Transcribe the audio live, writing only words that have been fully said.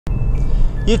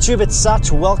YouTube, it's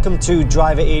Satch. Welcome to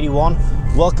Driver 81.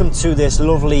 Welcome to this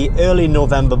lovely early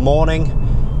November morning.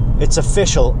 It's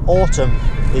official, autumn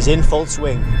is in full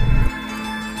swing.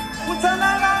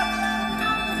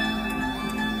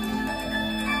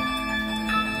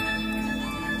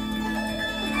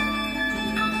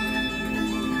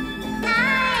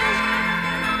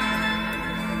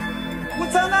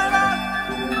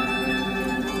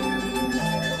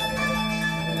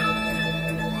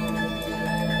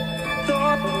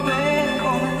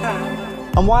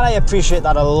 And while I appreciate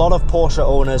that a lot of Porsche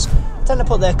owners tend to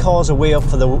put their cars away up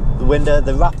for the winter,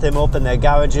 they wrap them up in their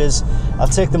garages. I'll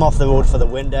take them off the road for the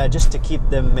winter just to keep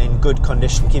them in good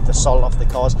condition, keep the salt off the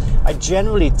cars. I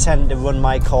generally tend to run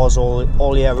my cars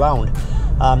all year round.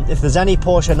 If there's any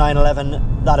Porsche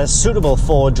 911 that is suitable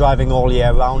for driving all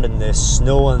year round in the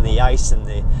snow and the ice and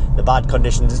the bad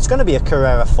conditions, it's going to be a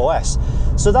Carrera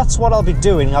 4S. So that's what I'll be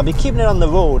doing. I'll be keeping it on the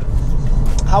road.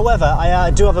 However,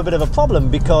 I do have a bit of a problem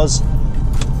because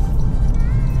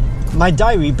my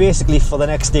diary basically for the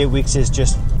next 8 weeks is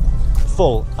just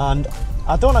full, and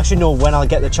I don't actually know when I'll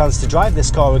get the chance to drive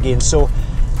this car again. So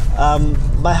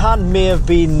my hand may have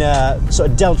been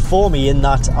sort of dealt for me in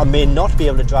that I may not be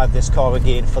able to drive this car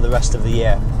again for the rest of the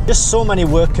year. Just so many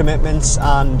work commitments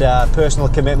and personal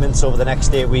commitments over the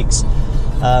next 8 weeks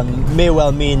may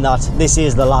well mean that this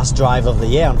is the last drive of the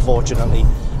year, unfortunately.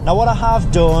 Now, what I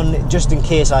have done, just in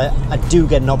case I do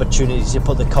get an opportunity to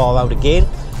put the car out again,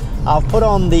 I've put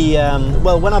on the,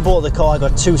 well, when I bought the car I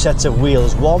got two sets of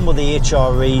wheels, one with the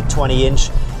HRE 20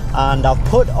 inch, and I've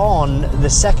put on the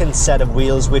second set of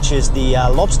wheels, which is the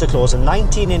lobster claws,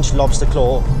 19 inch lobster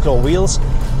claw wheels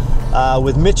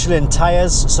with Michelin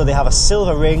tyres, so they have a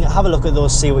silver ring. Have a look at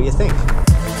those, see what you think.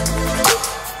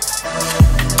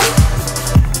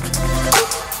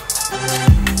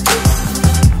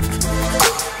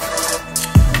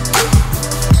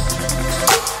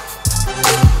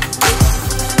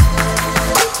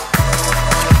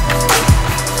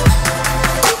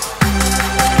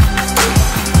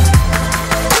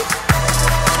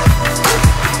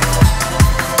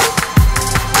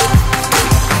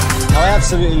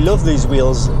 I absolutely love these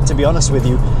wheels, to be honest with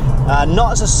you.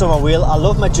 Not as a summer wheel. I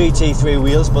love my GT3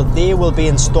 wheels, but they will be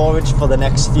in storage for the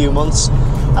next few months,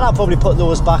 and I'll probably put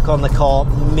those back on the car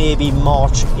maybe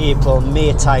March, April,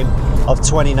 May time of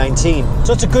 2019.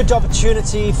 So it's a good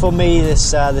opportunity for me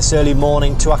this early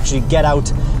morning to actually get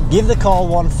out, give the car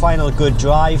one final good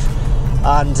drive.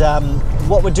 And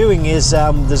what we're doing is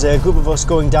there's a group of us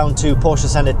going down to Porsche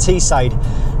Centre Teesside.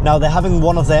 Now, they're having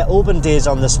one of their open days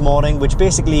on this morning, which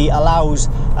basically allows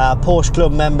Porsche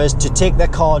Club members to take their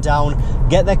car down,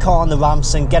 get their car on the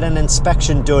ramps and get an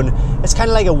inspection done. It's kind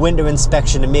of like a winter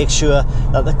inspection to make sure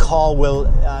that the car will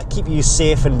keep you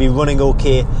safe and be running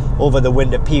okay over the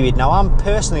winter period. Now, I'm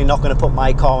personally not going to put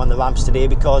my car on the ramps today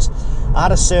because I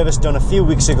had a service done a few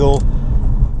weeks ago,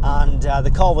 and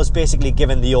the car was basically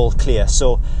given the all clear.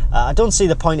 So I don't see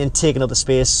the point in taking up the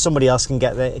space. Somebody else can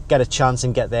get a chance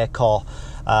and get their car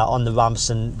on the ramps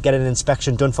and get an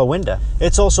inspection done for winter.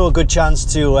 It's also a good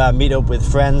chance to meet up with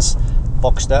friends,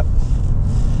 Boxster.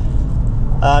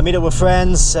 Meet up with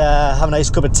friends, have a nice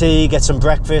cup of tea, get some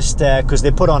breakfast, because they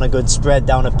put on a good spread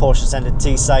down at Porsche Centre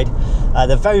Teesside.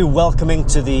 They're very welcoming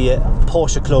to the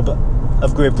Porsche Club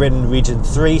of Great Britain Region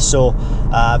 3, so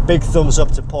big thumbs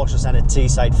up to Porsche Centre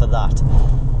Teesside for that.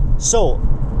 So,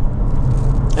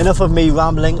 enough of me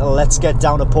rambling, let's get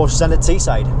down to Porsche Centre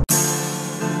Teesside.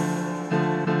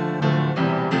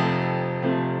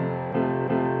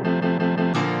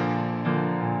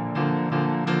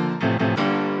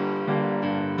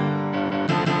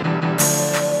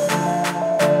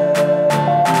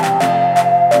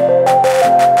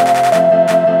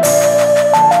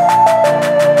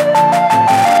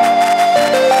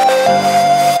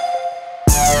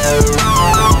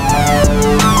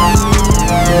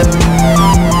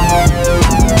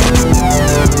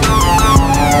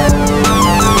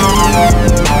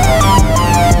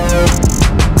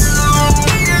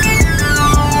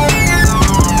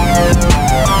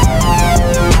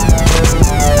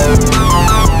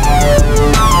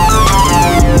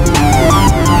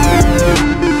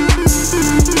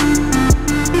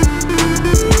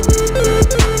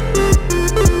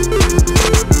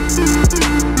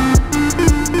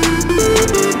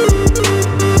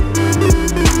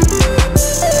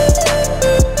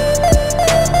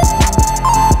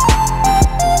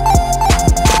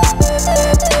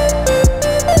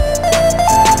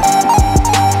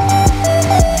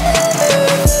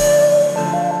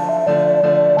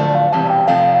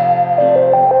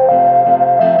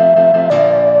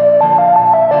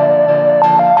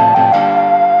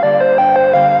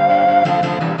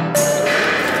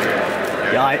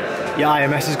 Your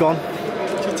IMS is gone.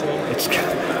 It's gone.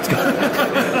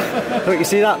 Look, you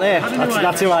see that there?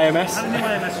 That's your IMS.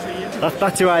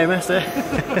 That's your IMS there.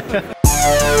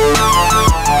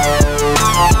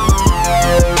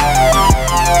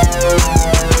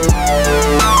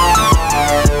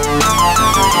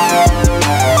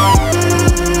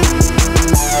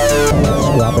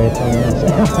 Scrap it.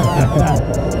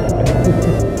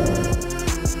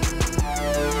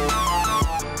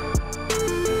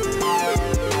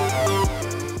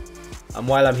 And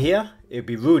while I'm here, it would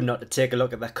be rude not to take a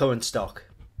look at their current stock.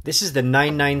 This is the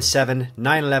 997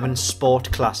 911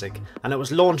 Sport Classic, and it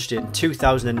was launched in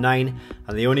 2009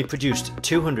 and they only produced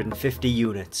 250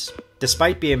 units.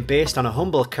 Despite being based on a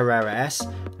humble Carrera S,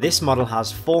 this model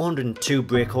has 402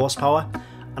 brake horsepower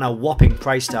and a whopping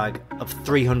price tag of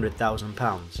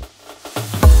 £300,000.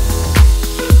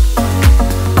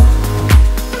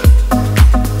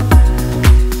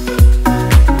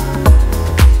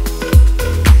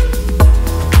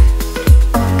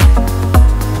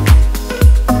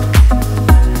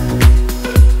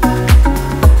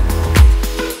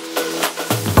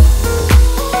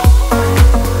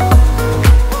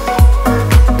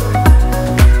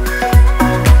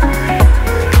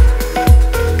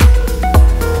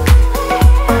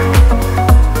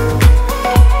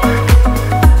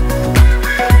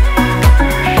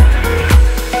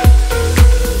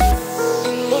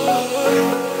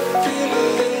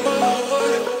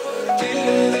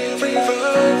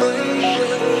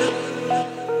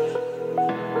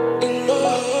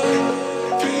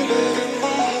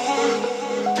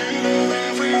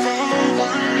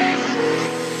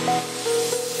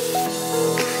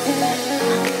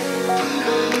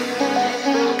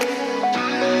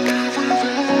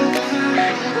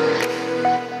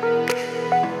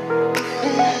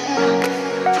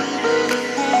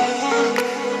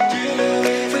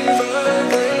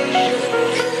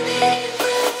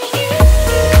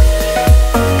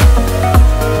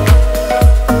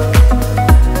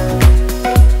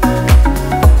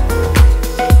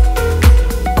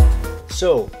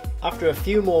 So, after a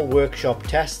few more workshop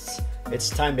tests, it's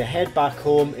time to head back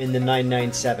home in the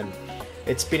 997.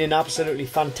 It's been an absolutely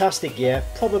fantastic year,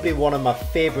 probably one of my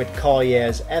favourite car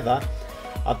years ever.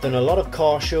 I've done a lot of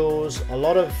car shows, a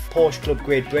lot of Porsche Club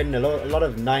Great Britain, a lot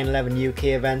of 911 UK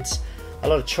events, a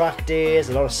lot of track days,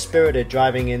 a lot of spirited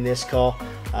driving in this car,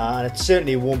 and it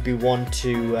certainly won't be one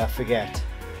to forget.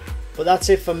 But that's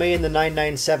it for me in the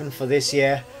 997 for this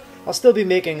year. I'll still be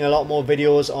making a lot more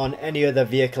videos on any other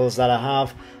vehicles that I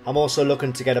have. I'm also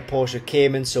looking to get a Porsche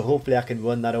Cayman, so hopefully I can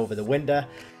run that over the winter.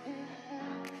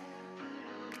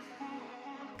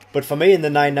 But for me in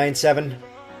the 997,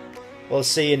 we'll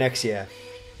see you next year.